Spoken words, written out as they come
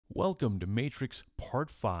Welcome to Matrix Part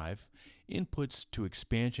 5, Inputs to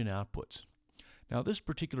Expansion Outputs. Now this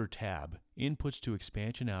particular tab, Inputs to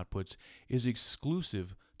Expansion Outputs, is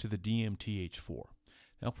exclusive to the DMTH4.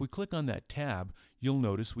 Now if we click on that tab, you'll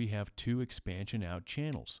notice we have two expansion out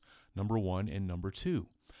channels, number 1 and number 2.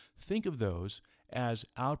 Think of those as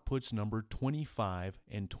outputs number 25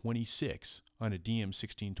 and 26 on a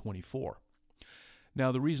DM1624.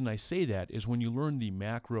 Now, the reason I say that is when you learn the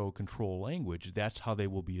macro control language, that's how they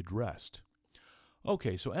will be addressed.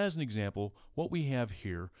 Okay, so as an example, what we have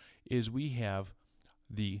here is we have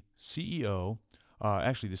the CEO,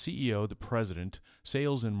 the president,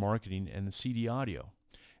 sales and marketing, and the CD audio.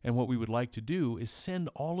 And what we would like to do is send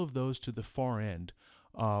all of those to the far end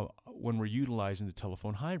when we're utilizing the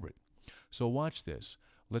telephone hybrid. So watch this.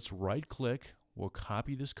 Let's right-click. We'll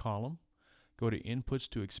copy this column, go to Inputs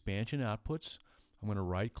to Expansion Outputs. I'm going to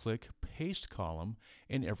right-click, paste column,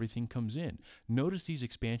 and everything comes in. Notice these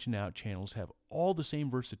expansion out channels have all the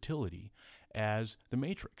same versatility as the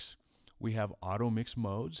matrix. We have auto mix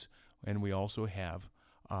modes, and we also have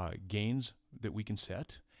gains that we can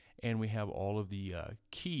set, and we have all of the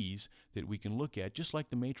keys that we can look at, just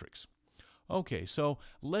like the matrix. Okay, so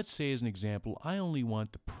let's say as an example, I only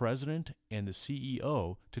want the president and the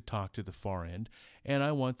CEO to talk to the far end, and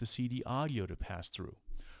I want the CD audio to pass through.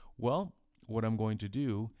 Well, what I'm going to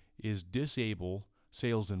do is disable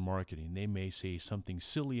sales and marketing. They may say something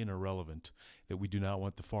silly and irrelevant that we do not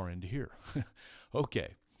want the far end to hear.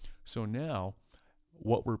 Okay, so now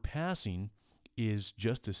what we're passing is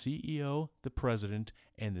just the CEO, the president,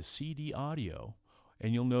 and the CD audio.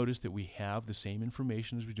 And you'll notice that we have the same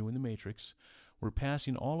information as we do in the matrix. We're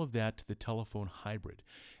passing all of that to the telephone hybrid.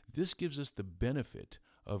 This gives us the benefit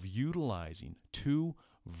of utilizing two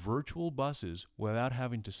virtual buses without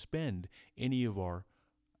having to spend any of our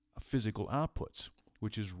physical outputs,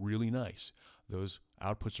 which is really nice. Those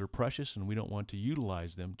outputs are precious and we don't want to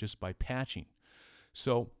utilize them just by patching.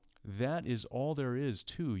 So that is all there is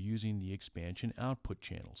to using the expansion output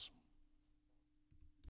channels.